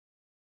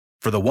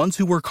For the ones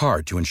who work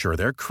hard to ensure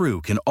their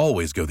crew can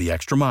always go the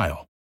extra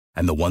mile,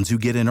 and the ones who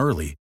get in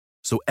early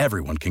so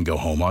everyone can go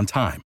home on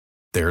time,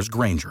 there's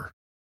Grainger,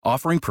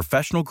 offering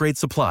professional-grade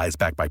supplies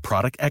backed by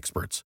product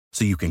experts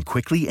so you can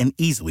quickly and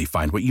easily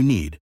find what you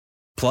need.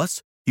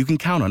 Plus, you can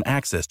count on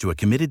access to a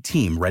committed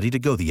team ready to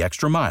go the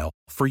extra mile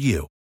for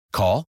you.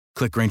 Call,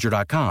 click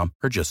Grainger.com,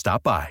 or just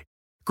stop by.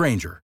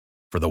 Grainger,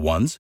 for the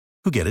ones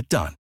who get it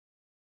done.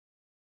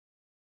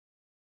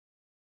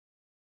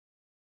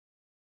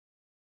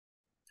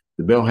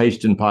 The Bill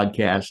Haston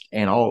podcast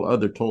and all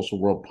other Tulsa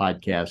World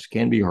podcasts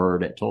can be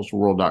heard at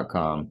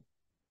tulsaworld.com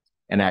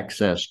and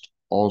accessed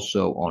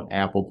also on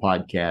Apple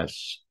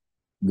Podcasts,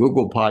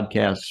 Google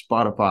Podcasts,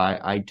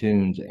 Spotify,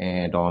 iTunes,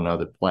 and on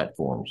other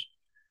platforms.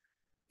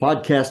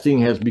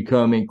 Podcasting has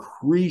become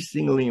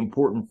increasingly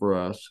important for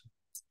us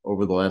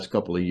over the last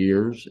couple of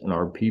years, and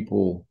our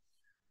people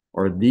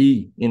are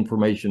the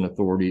information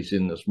authorities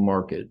in this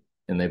market,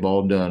 and they've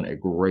all done a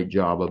great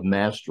job of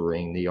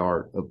mastering the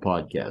art of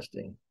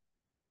podcasting.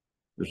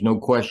 There's no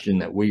question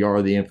that we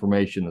are the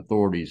information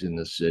authorities in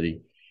this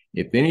city.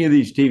 If any of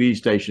these TV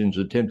stations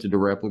attempted to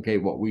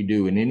replicate what we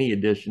do in any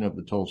edition of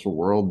the Tulsa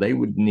World, they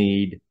would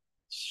need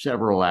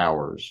several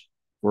hours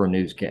for a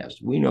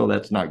newscast. We know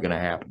that's not going to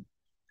happen.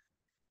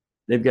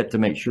 They've got to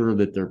make sure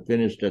that they're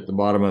finished at the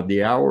bottom of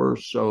the hour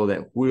so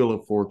that Wheel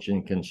of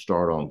Fortune can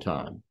start on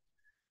time.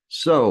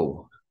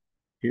 So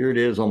here it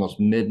is, almost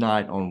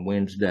midnight on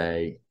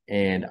Wednesday,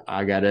 and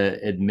I got to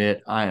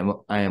admit I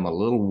am a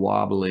little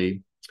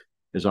wobbly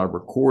as I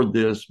record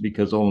this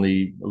because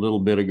only a little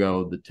bit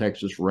ago the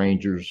Texas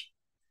Rangers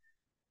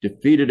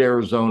defeated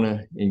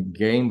Arizona in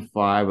Game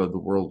 5 of the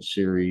World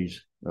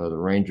Series. The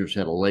Rangers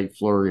had a late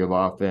flurry of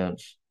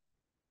offense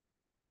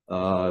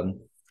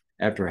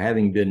after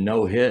having been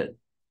no-hit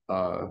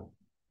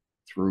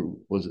through,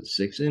 was it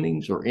 6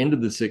 innings or into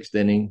the 6th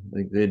inning? I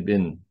think they'd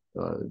been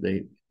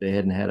they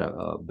hadn't had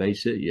a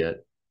base hit yet.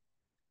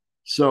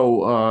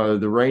 So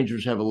the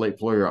Rangers have a late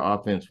flurry of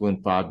offense,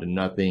 win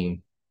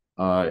 5-0.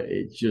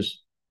 It's just,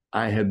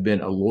 I have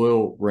been a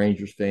loyal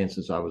Rangers fan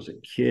since I was a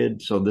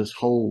kid. So this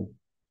whole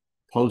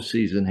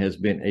postseason has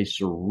been a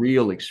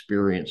surreal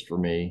experience for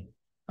me.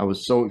 I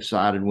was so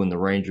excited when the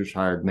Rangers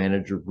hired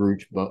manager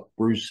Bruce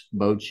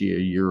Bochy a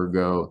year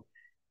ago.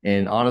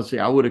 And honestly,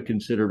 I would have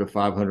considered a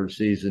 500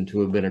 season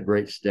to have been a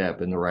great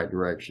step in the right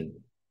direction.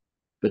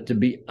 But to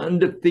be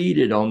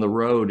undefeated on the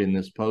road in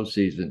this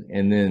postseason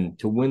and then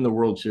to win the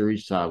World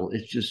Series title,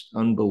 it's just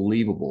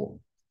unbelievable.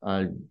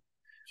 I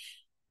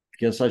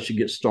guess I should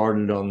get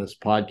started on this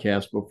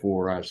podcast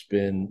before I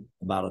spend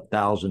about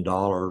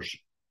 $1,000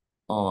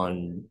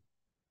 on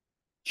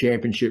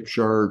championship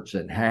shirts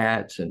and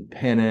hats and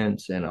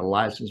pennants and a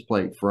license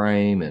plate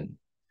frame.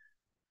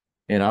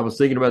 And I was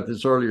thinking about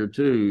this earlier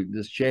too.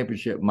 This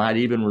championship might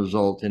even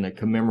result in a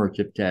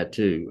commemorative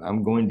tattoo.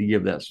 I'm going to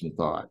give that some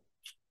thought.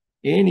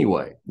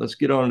 Anyway, let's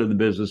get on to the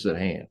business at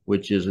hand,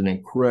 which is an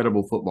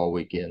incredible football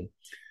weekend.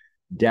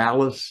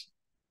 Dallas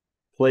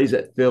plays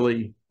at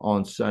Philly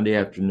on Sunday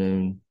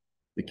afternoon.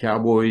 The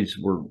Cowboys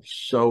were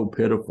so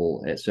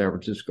pitiful at San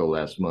Francisco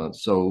last month.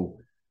 So,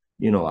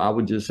 I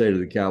would just say to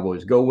the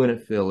Cowboys, go win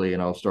at Philly,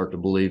 and I'll start to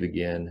believe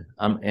again.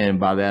 And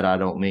by that, I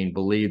don't mean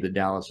believe that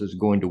Dallas is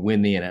going to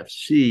win the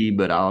NFC,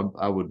 but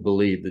I would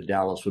believe that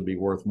Dallas would be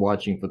worth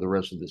watching for the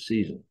rest of the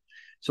season.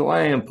 So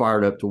I am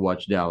fired up to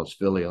watch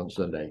Dallas-Philly on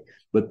Sunday.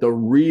 But the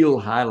real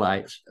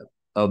highlights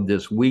of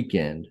this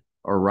weekend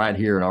are right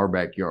here in our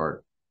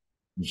backyard.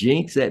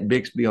 Jenks at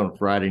Bixby on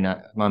Friday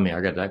night.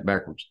 I got that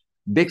backwards.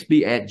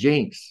 Bixby at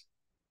Jenks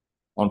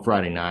on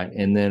Friday night.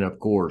 And then, of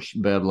course,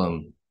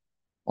 Bedlam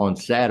on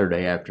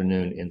Saturday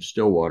afternoon in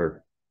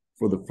Stillwater.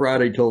 For the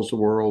Friday Tulsa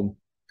World,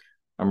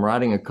 I'm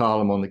writing a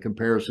column on the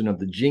comparison of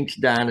the Jenks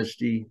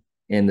dynasty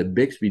and the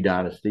Bixby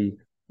dynasty,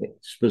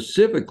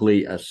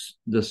 specifically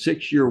the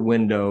 6-year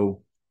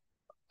window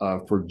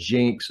for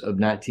Jenks of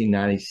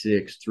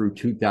 1996 through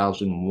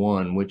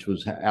 2001, which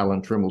was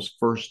Alan Trimble's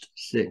first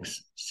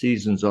 6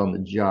 seasons on the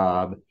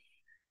job.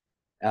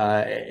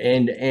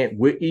 And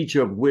each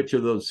of which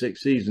of those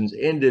 6 seasons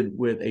ended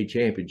with a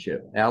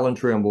championship. Alan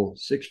Trimble,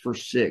 6 for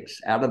 6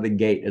 out of the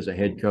gate as a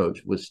head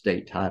coach with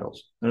state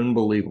titles.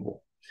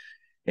 Unbelievable.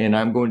 And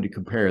I'm going to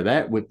compare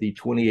that with the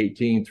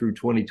 2018 through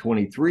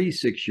 2023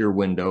 6-year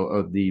window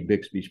of the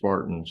Bixby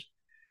Spartans.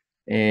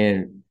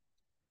 And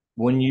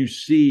when you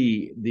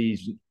see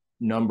these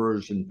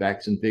numbers and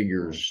facts and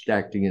figures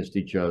stacked against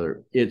each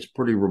other, it's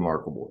pretty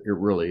remarkable. It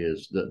really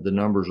is. The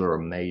numbers are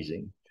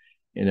amazing.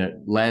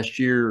 And last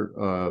year,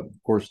 of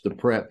course, the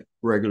prep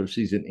regular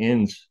season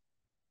ends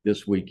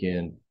this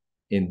weekend.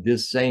 In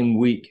this same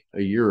week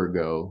a year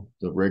ago,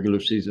 the regular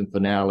season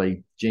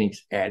finale,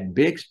 Jenks at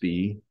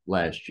Bixby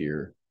last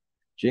year.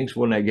 Jenks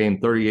won that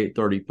game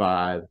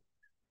 38-35,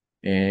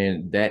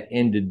 and that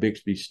ended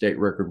Bixby's state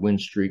record win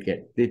streak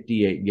at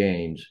 58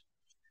 games.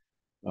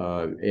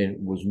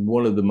 And was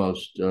one of the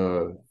most,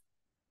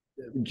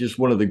 just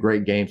one of the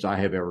great games I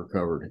have ever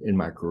covered in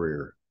my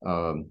career.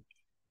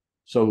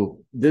 So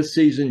this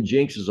season,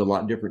 Jenks is a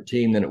lot different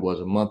team than it was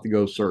a month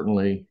ago.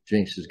 Certainly,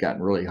 Jenks has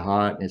gotten really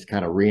hot and it's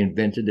kind of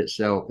reinvented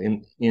itself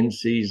in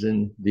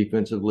season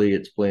defensively.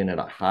 It's playing at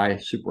a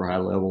super high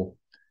level.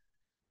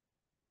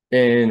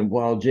 And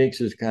while Jenks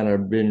has kind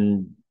of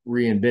been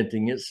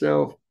reinventing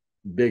itself,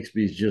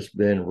 Bixby's just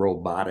been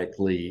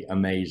robotically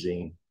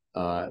amazing,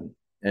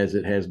 as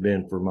it has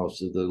been for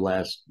most of the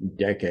last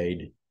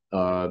decade.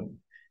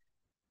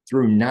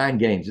 Through 9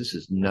 games, this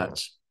is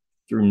nuts.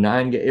 Through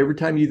 9 games, every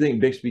time you think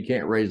Bixby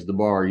can't raise the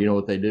bar, you know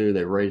what they do?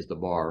 They raise the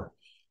bar.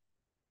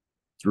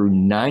 Through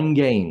 9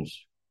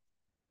 games,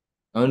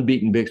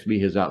 unbeaten Bixby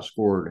has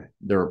outscored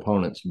their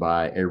opponents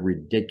by a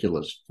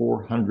ridiculous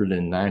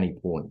 490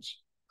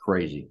 points.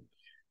 Crazy.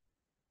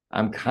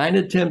 I'm kind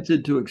of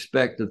tempted to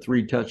expect a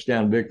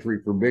 3-touchdown victory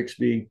for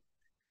Bixby,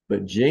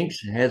 but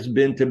Jenks has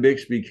been to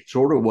Bixby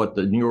sort of what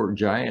the New York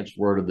Giants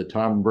were to the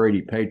Tom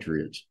Brady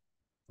Patriots,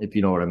 if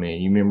you know what I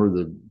mean. You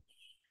remember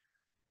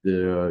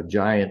the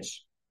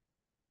Giants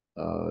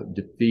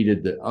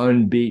defeated the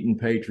unbeaten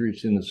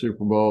Patriots in the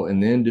Super Bowl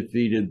and then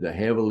defeated the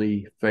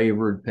heavily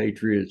favored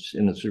Patriots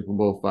in the Super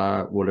Bowl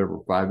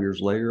 5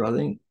 years later, I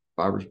think,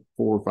 4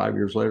 or 5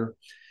 years later.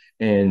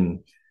 And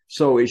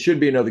so it should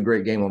be another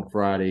great game on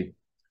Friday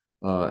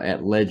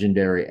at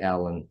legendary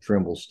Allen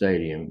Trimble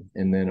Stadium.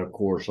 And then, of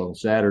course, on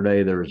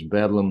Saturday, there's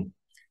Bedlam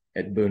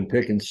at Boone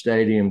Pickens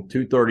Stadium,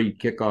 2:30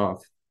 kickoff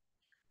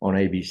on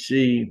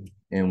ABC.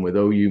 And with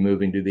OU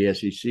moving to the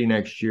SEC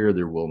next year,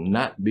 there will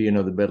not be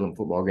another Bedlam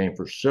football game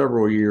for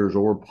several years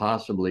or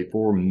possibly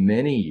for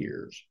many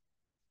years,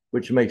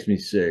 which makes me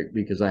sick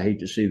because I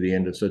hate to see the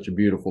end of such a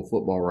beautiful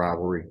football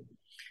rivalry.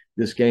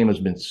 This game has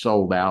been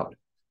sold out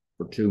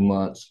for 2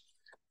 months.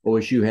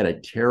 OSU had a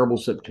terrible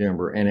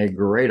September and a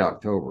great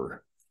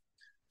October.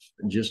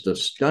 Just a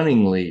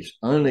stunningly,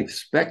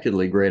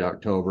 unexpectedly great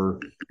October.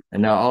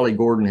 And now Ollie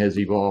Gordon has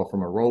evolved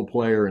from a role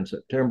player in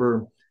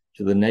September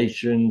to the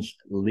nation's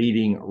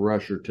leading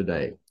rusher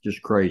today.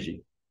 Just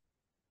crazy.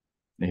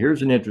 Now,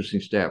 here's an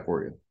interesting stat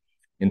for you.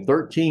 In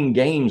 13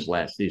 games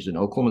last season,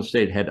 Oklahoma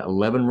State had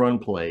 11 run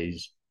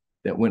plays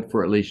that went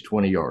for at least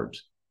 20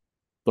 yards.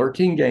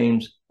 13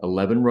 games,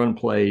 11 run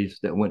plays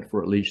that went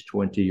for at least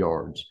 20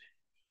 yards.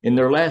 In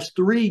their last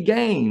 3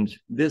 games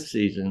this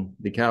season,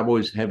 the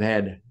Cowboys have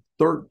had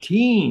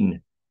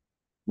 13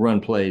 run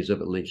plays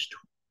of at least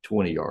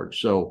 20 yards.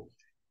 So,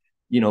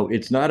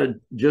 it's not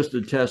just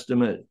a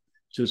testament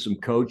to some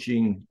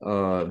coaching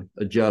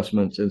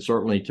adjustments and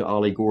certainly to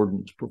Ollie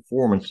Gordon's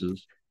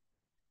performances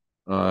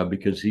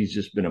because he's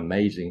just been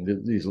amazing.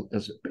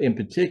 In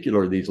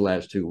particular, these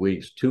last 2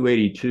 weeks,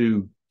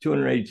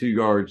 282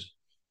 yards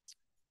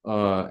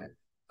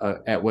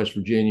at West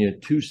Virginia,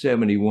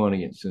 271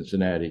 against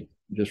Cincinnati.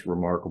 Just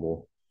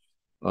remarkable.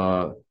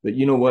 But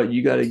you know what?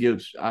 You got to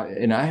give.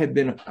 I've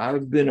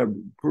been a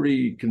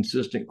pretty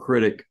consistent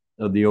critic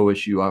of the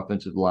OSU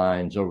offensive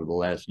lines over the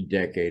last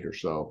decade or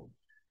so,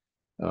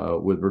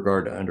 with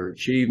regard to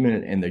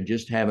underachievement, and they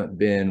just haven't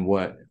been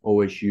what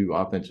OSU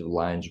offensive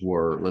lines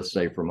were. Let's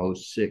say from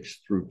 2006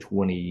 through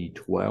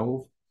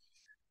 2012.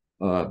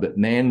 But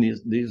man,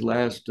 these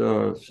last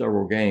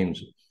several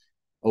games,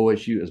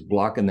 OSU is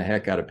blocking the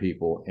heck out of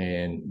people,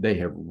 and they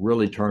have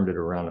really turned it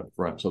around up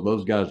front. So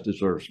those guys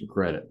deserve some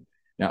credit.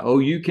 Now,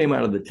 OU came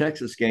out of the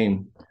Texas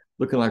game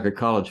looking like a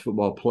college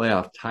football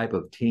playoff type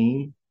of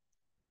team.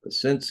 But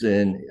since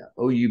then,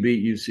 OU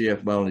beat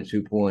UCF by only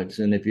 2 points.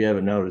 And if you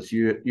haven't noticed,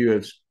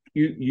 UCF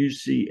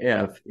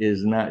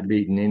is not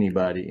beating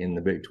anybody in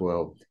the Big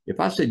 12. If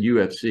I said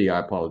UFC, I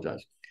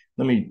apologize.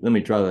 Let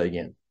me try that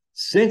again.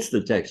 Since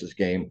the Texas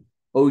game,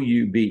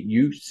 OU beat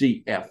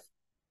UCF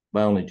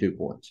by only 2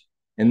 points.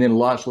 And then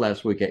lost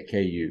last week at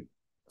KU.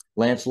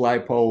 Lance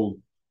Leipold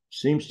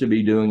seems to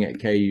be doing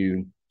at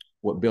KU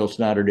what Bill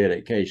Snyder did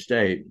at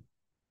K-State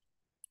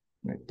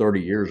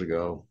 30 years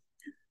ago.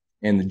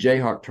 And the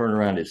Jayhawk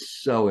turnaround is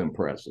so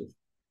impressive.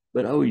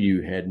 But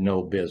OU had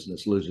no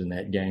business losing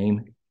that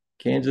game.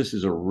 Kansas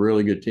is a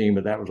really good team,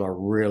 but that was a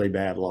really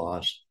bad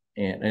loss.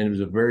 And it was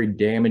a very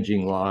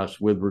damaging loss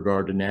with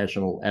regard to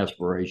national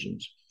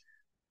aspirations.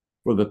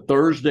 For the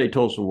Thursday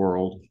Tulsa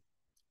World,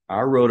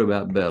 I wrote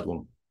about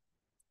Bedlam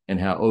and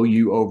how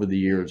OU over the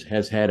years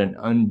has had an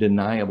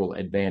undeniable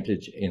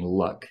advantage in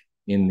luck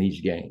in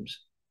these games.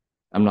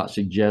 I'm not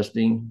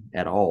suggesting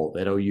at all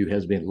that OU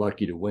has been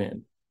lucky to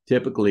win.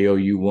 Typically,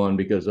 OU won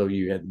because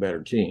OU had the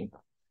better team.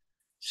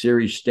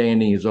 Series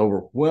standing is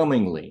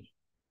overwhelmingly,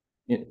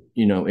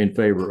 in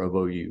favor of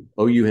OU.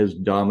 OU has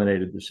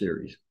dominated the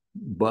series,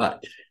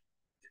 but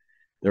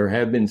there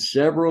have been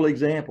several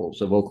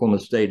examples of Oklahoma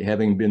State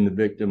having been the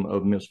victim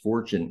of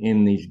misfortune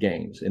in these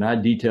games. And I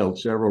detailed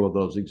several of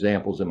those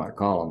examples in my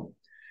column.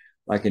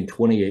 Like in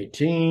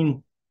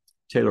 2018,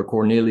 Taylor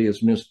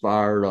Cornelius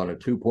misfired on a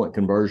 2-point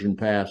conversion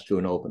pass to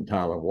an open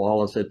Tyler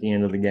Wallace at the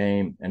end of the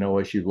game, and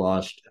OSU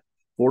lost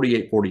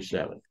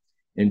 48-47.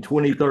 In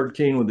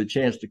 2013, with a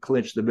chance to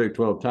clinch the Big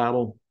 12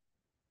 title,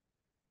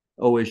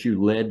 OSU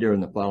led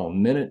during the final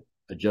minute.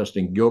 A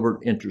Justin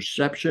Gilbert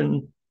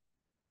interception,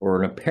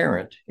 or an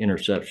apparent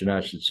interception,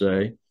 I should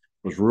say,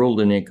 was ruled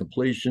an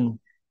incompletion,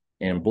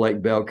 and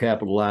Blake Bell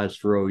capitalized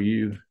for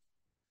OU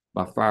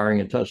by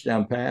firing a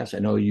touchdown pass,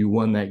 and OU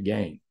won that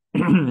game.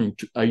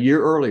 A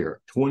year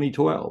earlier,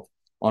 2012,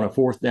 on a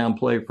fourth down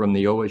play from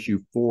the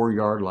OSU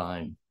 4-yard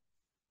line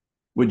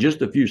with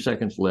just a few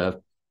seconds left,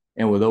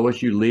 and with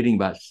OSU leading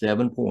by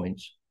 7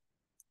 points,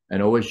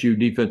 an OSU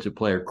defensive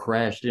player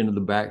crashed into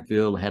the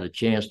backfield, had a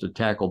chance to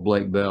tackle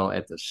Blake Bell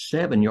at the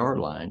 7-yard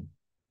line,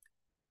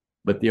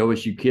 but the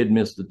OSU kid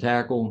missed the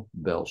tackle.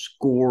 Bell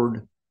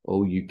scored.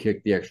 OU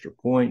kicked the extra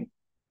point,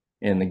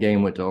 and the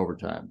game went to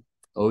overtime.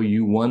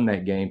 OU won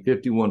that game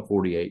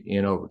 51-48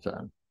 in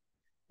overtime.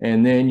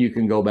 And then you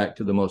can go back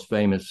to the most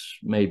famous,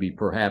 maybe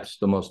perhaps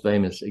the most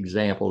famous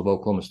example of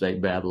Oklahoma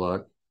State bad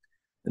luck,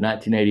 the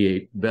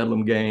 1988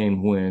 Bedlam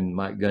game when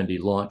Mike Gundy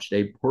launched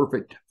a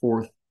perfect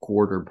fourth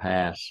quarter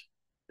pass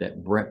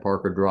that Brent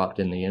Parker dropped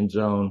in the end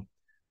zone.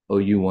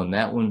 OU won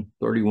that one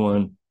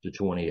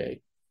 31-28.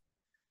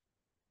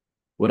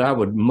 What I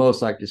would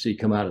most like to see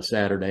come out of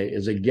Saturday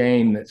is a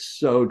game that's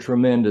so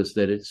tremendous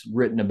that it's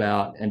written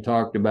about and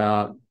talked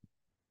about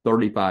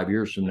 35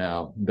 years from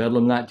now.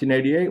 Bedlam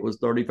 1988 was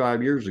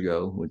 35 years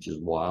ago, which is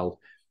wild.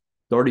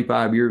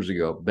 35 years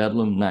ago,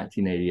 Bedlam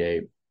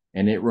 1988.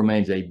 And it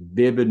remains a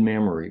vivid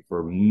memory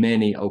for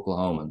many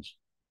Oklahomans.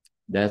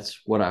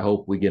 That's what I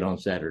hope we get on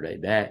Saturday,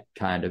 that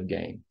kind of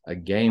game, a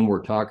game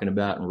we're talking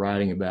about and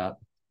writing about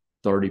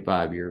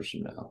 35 years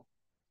from now.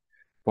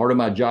 Part of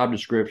my job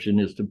description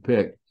is to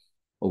pick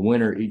a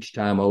winner each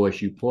time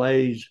OSU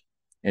plays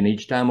and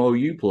each time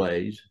OU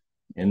plays.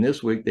 And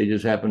this week, they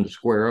just happen to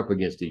square up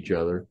against each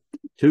other.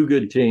 Two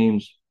good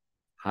teams,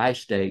 high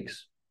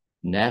stakes,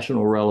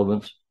 national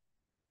relevance,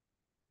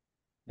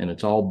 and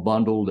it's all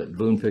bundled at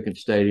Boone Pickens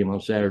Stadium on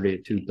Saturday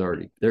at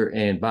 2:30.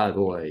 And by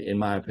the way, in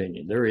my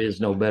opinion, there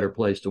is no better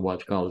place to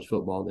watch college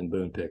football than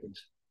Boone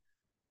Pickens.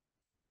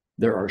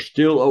 There are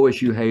still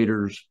OSU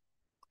haters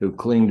who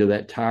cling to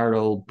that tired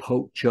old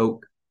poke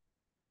choke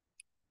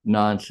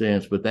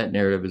nonsense, but that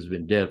narrative has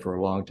been dead for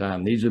a long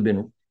time. These have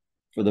been,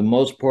 for the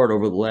most part,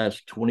 over the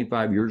last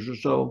 25 years or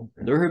so,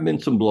 there have been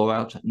some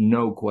blowouts,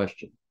 no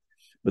question.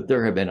 But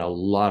there have been a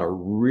lot of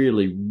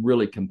really,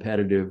 really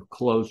competitive,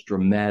 close,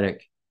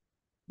 dramatic,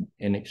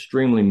 and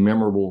extremely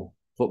memorable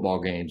football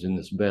games in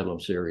this Bedlam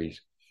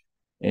series.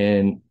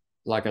 And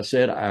like I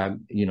said,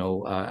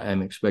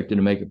 I'm expected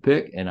to make a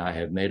pick, and I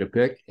have made a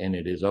pick, and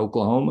it is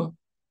Oklahoma.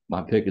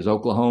 My pick is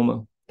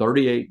Oklahoma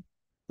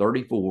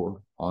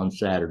 38-34 on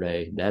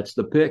Saturday. That's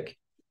the pick.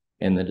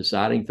 And the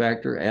deciding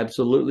factor,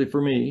 absolutely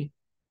for me,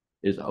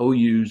 is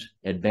OU's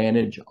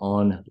advantage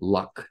on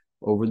luck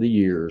over the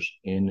years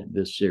in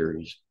this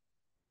series.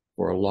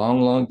 For a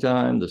long, long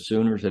time, the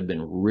Sooners have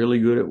been really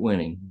good at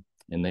winning,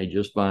 and they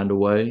just find a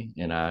way,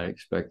 and I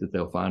expect that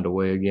they'll find a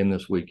way again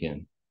this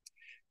weekend.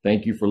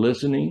 Thank you for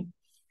listening.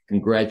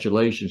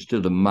 Congratulations to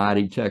the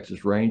mighty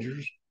Texas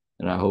Rangers,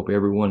 and I hope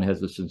everyone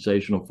has a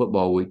sensational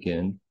football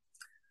weekend.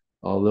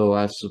 Although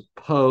I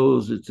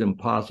suppose it's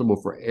impossible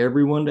for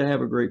everyone to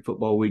have a great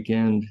football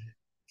weekend.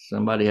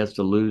 Somebody has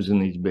to lose in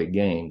these big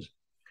games.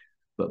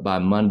 But by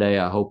Monday,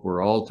 I hope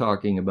we're all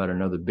talking about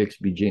another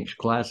Bixby-Jenks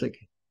classic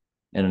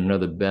and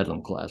another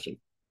Bedlam classic.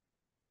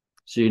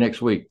 See you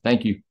next week.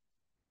 Thank you.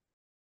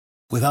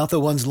 Without the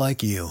ones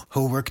like you,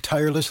 who work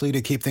tirelessly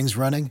to keep things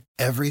running,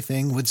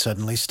 everything would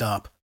suddenly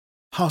stop.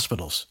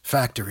 Hospitals,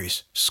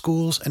 factories,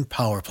 schools, and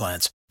power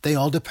plants, they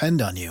all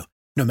depend on you.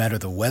 No matter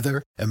the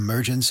weather,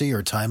 emergency,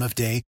 or time of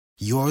day,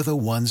 you're the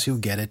ones who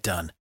get it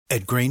done.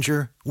 At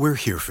Grainger, we're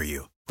here for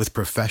you with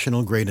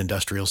professional-grade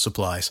industrial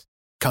supplies.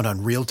 Count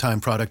on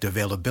real-time product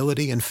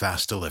availability and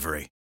fast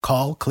delivery.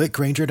 Call, click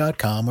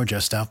Grainger.com, or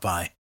just stop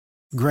by.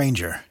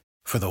 Grainger,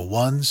 for the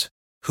ones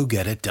who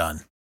get it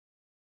done.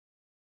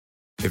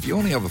 If you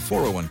only have a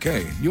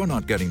 401k, you're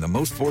not getting the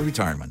most for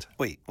retirement.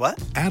 Wait, what?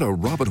 Add a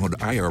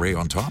Robinhood IRA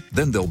on top,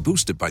 then they'll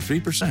boost it by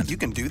 3%. You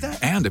can do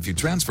that? And if you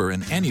transfer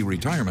in any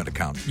retirement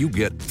account, you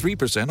get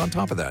 3% on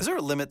top of that. Is there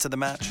a limit to the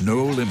match?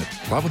 No limit.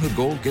 Robinhood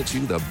Gold gets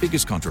you the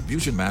biggest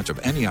contribution match of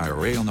any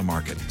IRA on the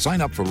market. Sign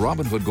up for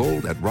Robinhood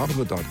Gold at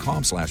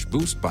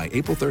Robinhood.com/boost by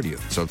April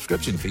 30th.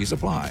 Subscription fees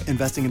apply.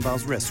 Investing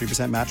involves risk.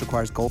 3% match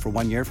requires gold for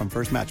 1 year from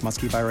first match. Must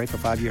keep IRA for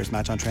 5 years.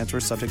 Match on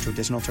transfers subject to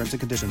additional terms and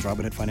conditions.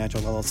 Robinhood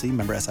Financial LLC,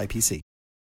 member SIPC.